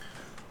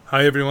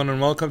Hi everyone and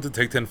welcome to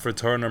Take 10 for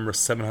Torah number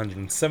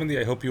 770.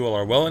 I hope you all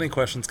are well. Any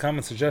questions,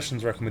 comments,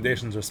 suggestions,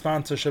 recommendations, or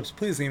sponsorships,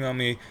 please email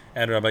me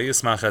at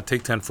rabbi.yismach at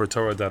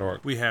take10fortorah.org.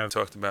 We have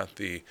talked about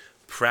the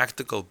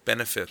practical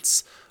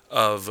benefits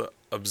of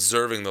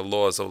observing the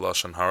laws of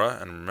Lashon Hara,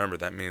 and remember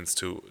that means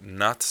to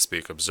not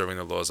speak, observing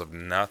the laws of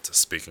not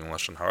speaking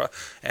Lashon Hara,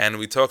 and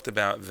we talked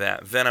about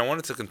that. Then I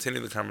wanted to continue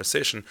the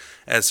conversation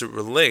as it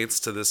relates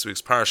to this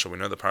week's parsha. We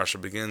know the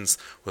parsha begins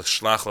with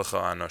Shlach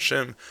Lecha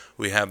Anoshim.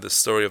 We have the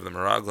story of the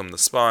Meraglim, the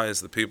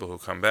spies, the people who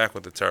come back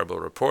with a terrible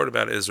report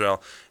about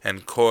Israel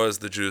and cause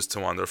the Jews to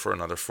wander for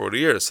another 40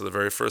 years. So the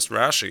very first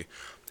Rashi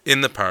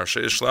in the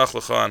parsha is Shlach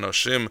Lecha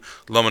Anoshim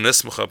Lo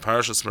Manismucha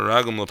Parshas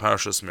Meraglim Lo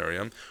Parshas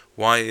Miriam.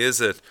 Why is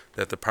it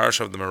that the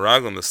parsha of the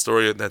Meraglim, the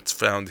story that's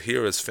found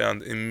here, is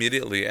found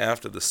immediately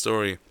after the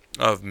story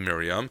of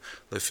Miriam?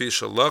 She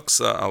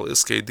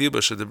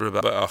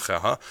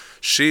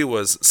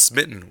was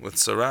smitten with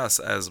Saras,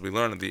 as we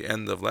learned at the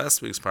end of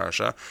last week's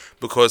parsha,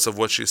 because of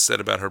what she said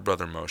about her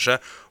brother Moshe.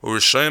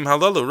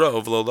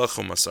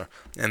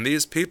 And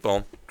these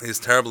people, these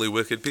terribly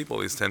wicked people,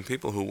 these 10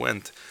 people who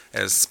went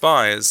as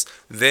spies,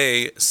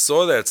 they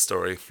saw that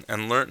story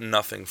and learned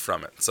nothing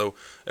from it. So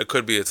it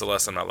could be it's a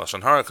lesson about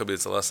Lashon Hara, it could be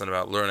it's a lesson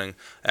about learning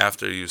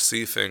after you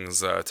see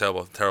things,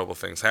 terrible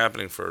things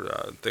happening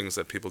for things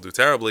that people do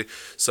terribly.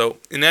 So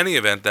in any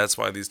event, that's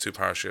why these two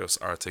parashios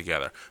are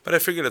together. But I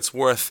figured it's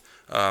worth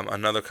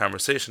another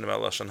conversation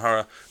about Lashon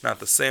Hara, not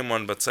the same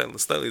one, but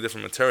slightly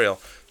different material.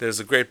 There's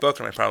a great book,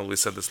 and I probably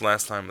said this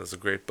last time, there's a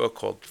great book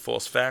called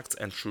False Facts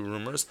and True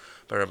Rumors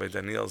by Rabbi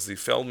Daniel Z.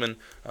 Feldman,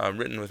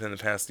 written within the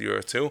past year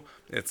or two.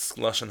 It's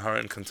Lashon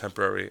Hara in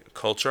contemporary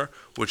culture,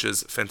 which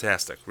is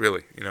fantastic,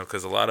 really,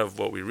 because a lot of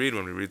what we read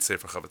when we read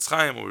Sefer Chavetz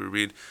Chaim, when we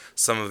read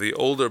some of the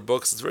older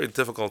books, it's very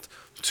difficult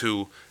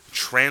to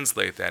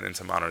translate that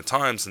into modern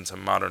times, into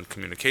modern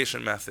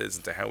communication methods,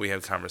 into how we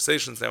have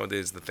conversations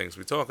nowadays, the things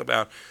we talk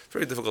about. It's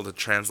very difficult to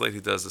translate. He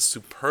does a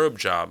superb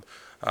job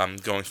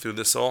going through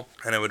this all,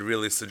 and I would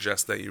really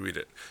suggest that you read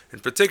it.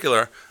 In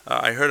particular,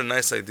 I heard a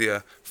nice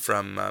idea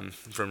from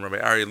Rabbi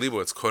Ari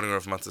Leibowitz, quoting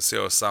Rav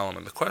Matisyahu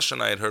Solomon. The question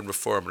I had heard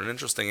before, but an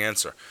interesting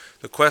answer.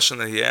 The question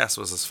that he asked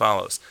was as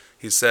follows.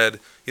 He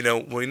said,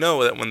 we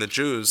know that when the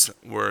Jews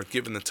were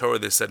given the Torah,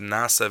 they said,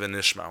 Nasa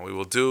v'nishma, we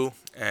will do,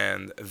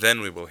 and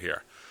then we will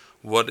hear.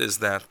 What is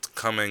that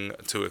coming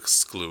to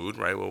exclude,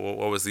 right? Well,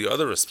 what was the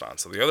other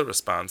response? So the other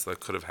response that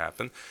could have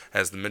happened,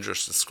 as the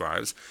Midrash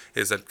describes,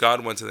 is that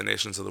God went to the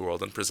nations of the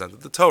world and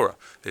presented the Torah.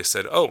 They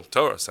said, oh,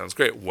 Torah, sounds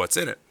great. What's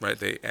in it, right?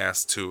 They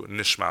asked to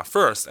Nishma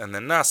first, and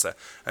then Nasa.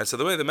 And so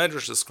the way the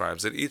Midrash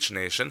describes it, each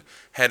nation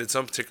had its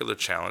own particular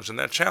challenge, and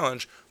that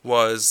challenge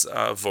was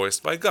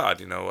voiced by God.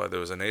 There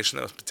was a nation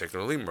that was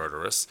particularly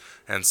murderous,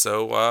 and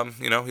so,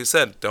 he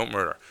said, don't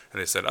murder. And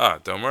they said,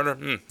 don't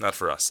murder? Not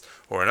for us.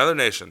 Or another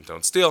nation,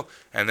 don't steal.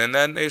 And then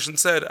that nation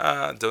said,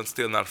 don't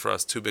steal, not for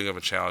us, too big of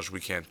a challenge, we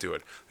can't do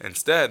it.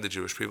 Instead, the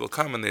Jewish people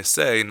come and they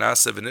say,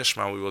 Nasa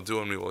v'nishma, we will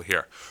do and we will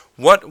hear.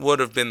 What would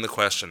have been the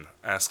question,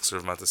 asks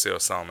Rav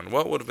Matisyahu Solomon,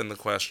 what would have been the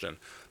question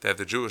that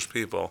the Jewish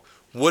people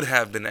would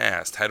have been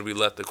asked had we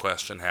let the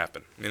question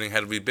happen? Meaning,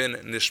 had we been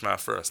Nishma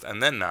first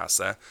and then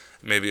Nasa,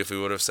 maybe if we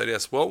would have said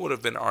yes, what would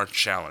have been our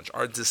challenge,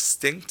 our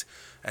distinct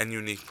and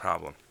unique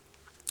problem?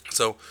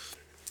 So,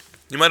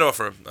 you might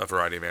offer a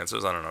variety of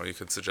answers. I don't know. You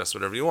could suggest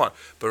whatever you want.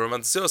 But Rav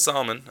Matisyahu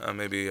Solomon,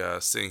 maybe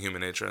seeing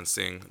human nature and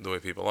seeing the way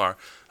people are,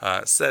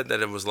 said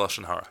that it was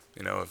Lashon Hara.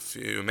 If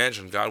you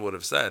imagine God would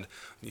have said,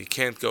 you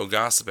can't go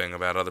gossiping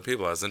about other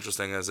people, as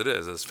interesting as it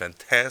is, as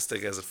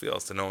fantastic as it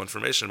feels to know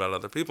information about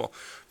other people,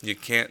 you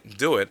can't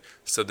do it.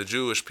 So the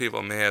Jewish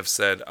people may have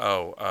said,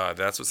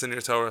 that's what's in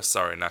your Torah?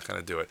 Sorry, not going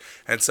to do it.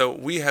 And so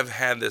we have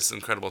had this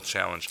incredible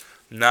challenge,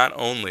 not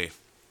only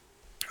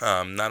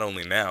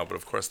now, but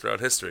of course throughout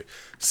history.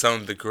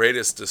 Some of the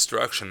greatest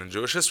destruction in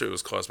Jewish history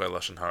was caused by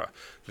Lashon Hara.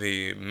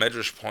 The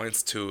Medrash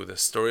points to the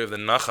story of the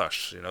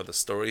Nachash, the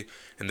story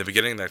in the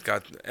beginning that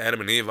got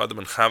Adam and Eve, Adam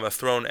and Chava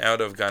thrown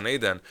out of Gan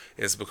Eden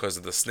is because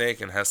of the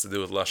snake and has to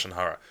do with Lashon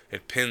Hara.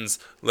 It pins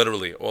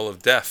literally all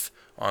of death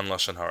on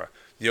Lashon Hara.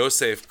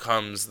 Yosef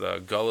comes, the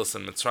Galus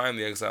in Mitzrayim,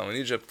 the exile in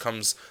Egypt,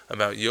 comes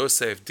about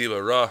Yosef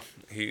Diba Ra.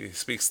 He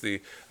speaks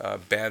the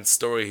bad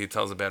story, he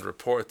tells a bad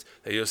report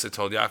that Yosef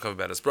told Yaakov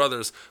about his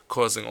brothers,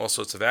 causing all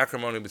sorts of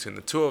acrimony between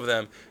the two of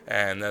them,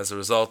 and as a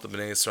result, the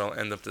Bnei Israel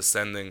end up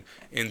descending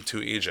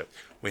into Egypt.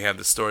 We have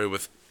the story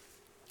with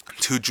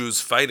two Jews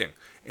fighting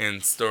in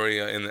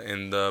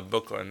the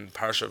book, in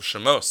Parsha of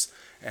Shemos,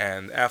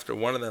 and after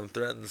one of them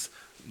threatens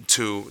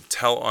to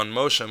tell on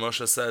Moshe,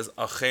 Moshe says,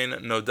 Achen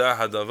noda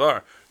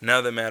hadavar,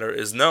 now the matter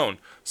is known.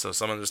 So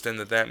some understand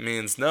that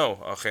means no,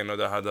 Achen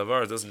noda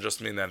hadavar, it doesn't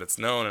just mean that it's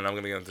known and I'm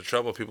going to get into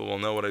trouble, people will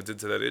know what I did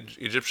to that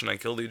Egyptian, I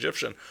killed the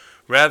Egyptian.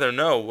 Rather,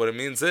 no, what it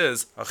means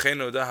is, Achen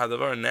noda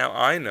hadavar, now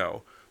I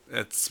know,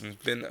 it's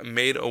been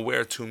made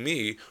aware to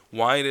me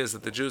why it is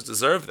that the Jews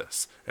deserve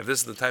this. If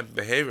this is the type of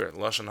behavior,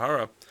 Lashon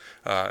Hara,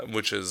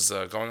 which is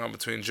going on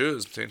between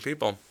Jews, between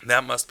people,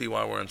 that must be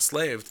why we're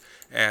enslaved.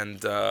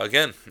 And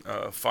again,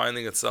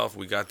 finding itself,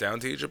 we got down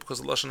to Egypt because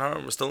of Lashon Hara,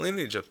 and we're still in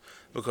Egypt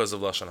because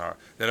of Lashon Hara.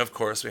 Then, of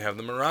course, we have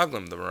the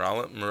Meraglim. The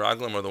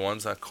Meraglim are the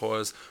ones that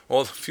cause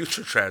all the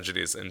future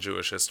tragedies in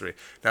Jewish history.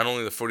 Not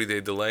only the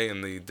 40-day delay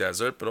in the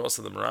desert, but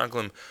also the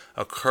Meraglim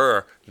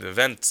the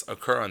events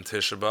occur on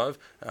Tisha B'Av.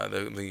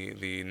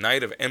 The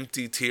night of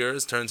empty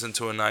tears turns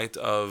into a night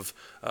of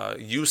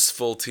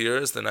useful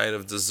tears, the night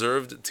of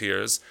deserved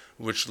tears,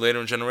 which later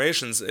in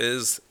generations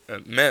is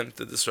meant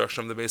the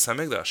destruction of the Beis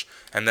Hamikdash.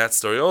 And that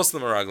story also,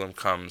 the Meraglim,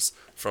 comes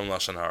from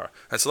Lashon Hara.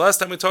 And so last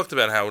time we talked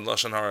about how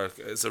Lashon Hara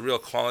is a real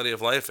quality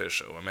of life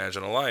issue.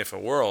 Imagine a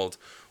world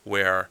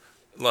where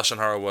Lashon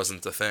Hara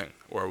wasn't a thing,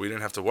 or we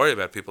didn't have to worry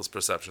about people's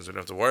perceptions, we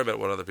didn't have to worry about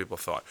what other people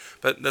thought.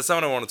 But that's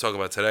not what I want to talk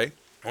about today.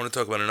 I want to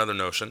talk about another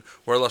notion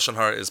where Lashon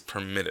Hara is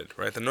permitted,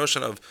 right? The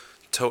notion of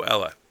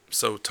to'elet.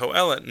 So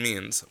to'elet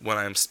means when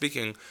I'm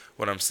speaking,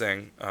 what I'm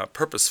saying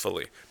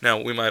purposefully. Now,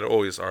 we might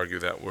always argue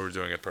that we're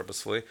doing it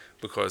purposefully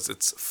because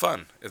it's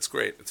fun, it's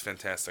great, it's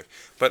fantastic.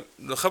 But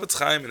the Chofetz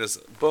Chaim in his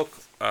book,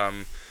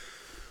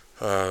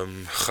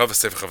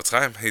 Chofetz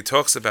Chaim, he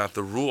talks about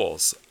the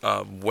rules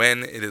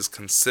when it is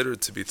considered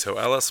to be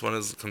to'elas, when it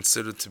is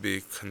considered to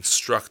be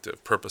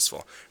constructive,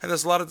 purposeful. And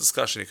there's a lot of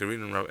discussion you can read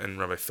in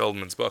Rabbi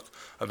Feldman's book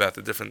about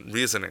the different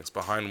reasonings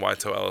behind why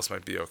to'elas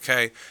might be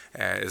okay.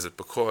 Is it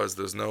because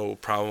there's no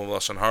problem of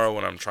Lashon Hara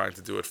when I'm trying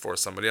to do it for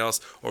somebody else?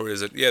 Or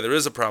is it, there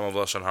is a problem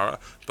of Lashon Hara,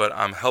 but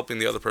I'm helping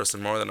the other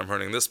person more than I'm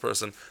hurting this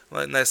person?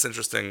 Nice,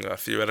 interesting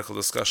theoretical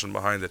discussion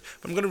behind it.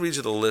 But I'm going to read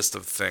you the list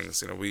of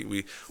things.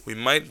 We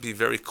might be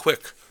very quick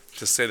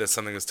to say that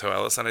something is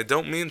to'elas, and I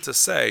don't mean to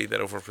say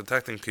that if we're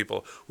protecting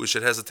people, we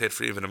should hesitate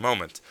for even a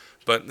moment.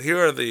 But here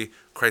are the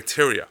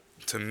criteria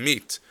to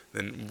meet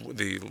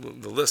the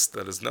list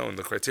that is known,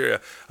 the criteria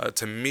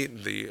to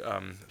meet the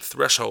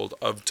threshold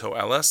of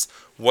to'elas.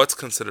 What's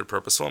considered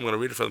purposeful? I'm going to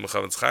read it for the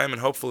Chofetz Chaim,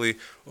 and hopefully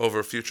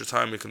over future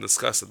time we can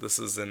discuss it. This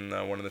is in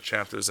one of the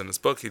chapters in his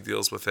book. He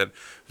deals with it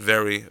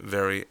very,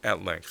 very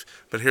at length.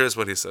 But here's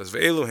what he says.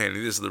 Ve'eluhen,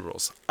 these are the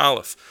rules.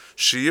 Aleph,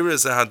 she'ir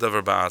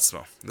zehadavar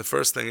ba'atzmo. The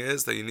first thing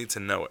is that you need to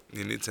know it.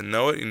 You need to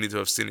know it. You need to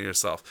have seen it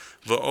yourself.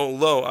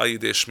 Ve'olo al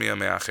yidei shmiya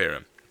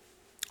me'acherim.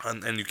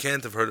 And you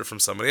can't have heard it from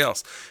somebody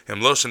else.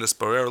 Unless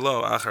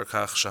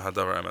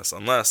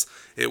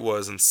it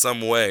was in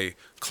some way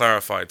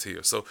clarified to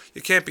you. So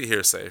you can't be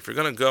hearsay. If you're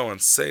going to go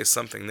and say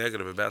something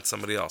negative about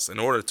somebody else in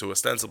order to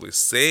ostensibly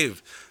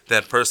save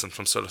that person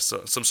from some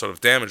sort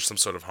of damage, some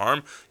sort of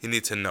harm, you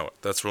need to know it.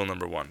 That's rule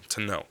number one,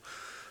 to know.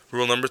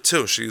 Rule number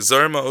two,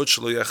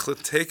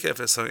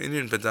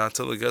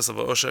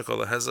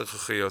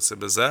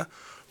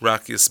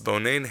 Rak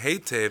yisbonein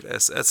heitev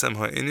es etzem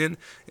ha'inyan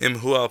im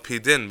hu al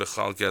pidin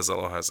b'chal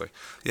gezel o hazek.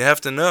 You have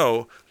to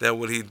know that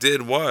what he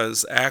did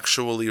was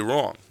actually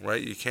wrong,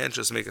 right? You can't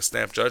just make a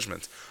snap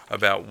judgment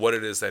about what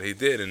it is that he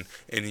did, and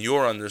in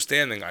your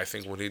understanding, I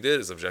think what he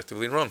did is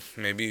objectively wrong.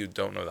 Maybe you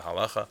don't know the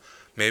halacha,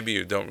 maybe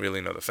you don't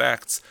really know the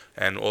facts,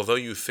 and although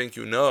you think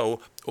you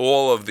know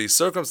all of the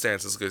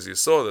circumstances because you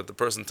saw that the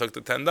person took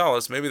the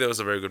 $10, maybe there was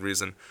a very good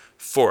reason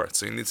for it.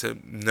 So you need to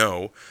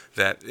know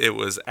that it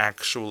was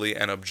actually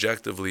an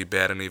objectively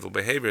bad and evil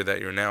behavior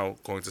that you're now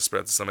going to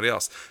spread to somebody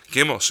else.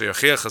 Gimel,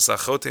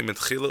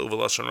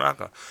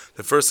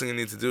 the first thing you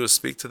need to do is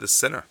speak to the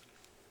sinner.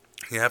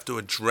 You have to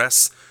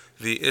address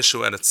the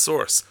issue at its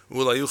source.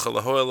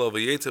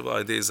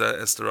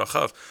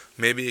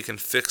 Maybe you can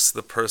fix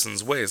the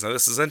person's ways. Now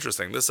this is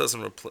interesting. This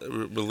doesn't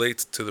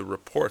relate to the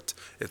report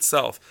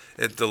itself.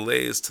 It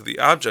delays to the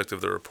object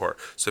of the report.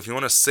 So if you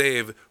want to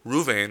save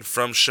Ruvain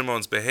from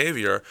Shimon's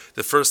behavior,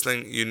 the first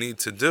thing you need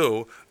to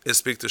do is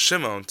speak to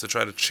Shimon to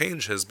try to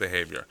change his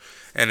behavior.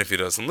 And if he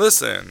doesn't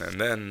listen,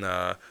 and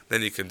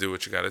then you can do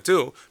what you got to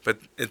do. But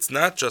it's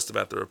not just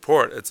about the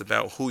report, it's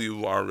about who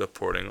you are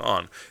reporting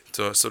on.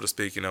 So to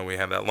speak, we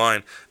have that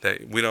line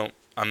that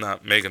I'm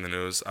not making the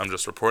news, I'm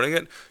just reporting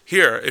it.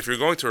 Here, if you're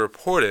going to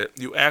report it,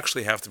 you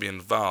actually have to be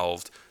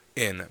involved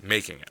in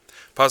making it.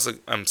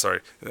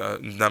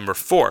 Number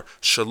 4,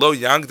 Shalo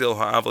Yagdil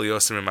Ha'aval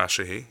Yosim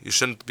Mashahi. You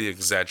shouldn't be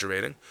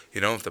exaggerating.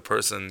 If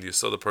you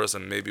saw the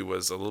person maybe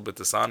was a little bit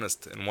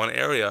dishonest in one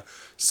area,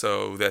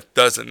 so that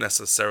doesn't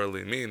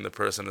necessarily mean the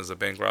person is a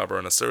bank robber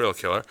and a serial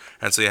killer.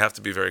 And so you have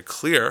to be very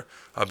clear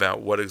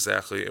about what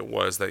exactly it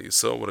was that you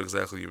saw, what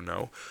exactly you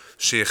know.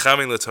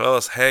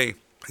 Hey,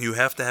 you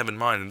have to have in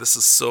mind, and this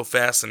is so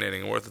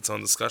fascinating and worth its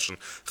own discussion.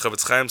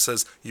 Chofetz Chaim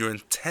says your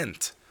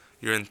intent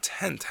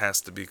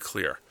has to be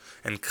clear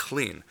and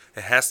clean.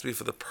 It has to be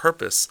for the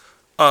purpose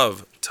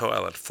of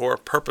to'elet, for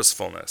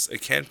purposefulness.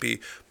 It can't be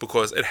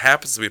because it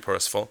happens to be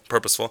purposeful,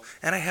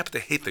 and I happen to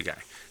hate the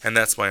guy, and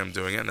that's why I'm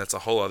doing it, and that's a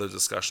whole other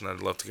discussion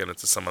I'd love to get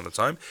into some other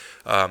time.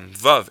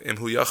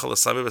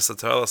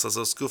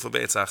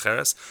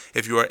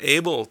 If you are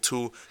able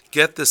to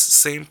get this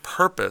same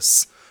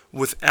purpose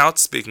without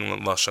speaking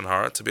Lashon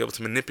Hara, to be able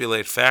to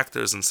manipulate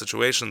factors and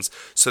situations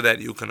so that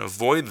you can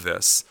avoid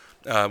this,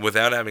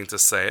 without having to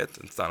say it.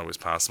 It's not always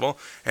possible.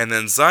 And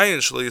then Zayin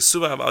Shali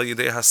Yisuvav Al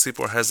Yidei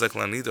Hasipor Hezek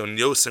Lanido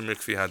Yosim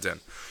Rikvi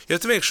Hadin. You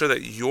have to make sure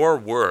that your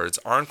words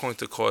aren't going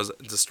to cause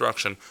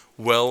destruction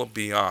well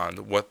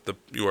beyond what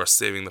you are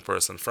saving the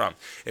person from.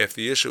 If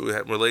the issue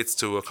relates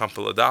to a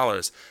couple of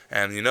dollars,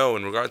 and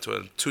in regard to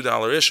a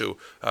 $2 issue,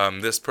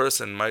 this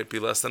person might be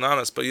less than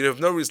honest, but you have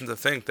no reason to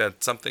think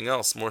that something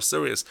else more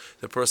serious,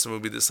 the person will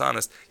be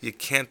dishonest. You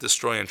can't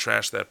destroy and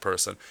trash that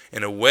person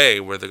in a way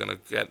where they're going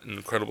to get an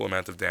incredible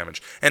amount of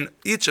damage. And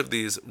each of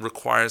these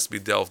requires to be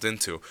delved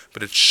into,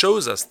 but it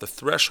shows us the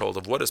threshold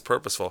of what is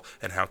purposeful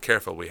and how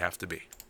careful we have to be.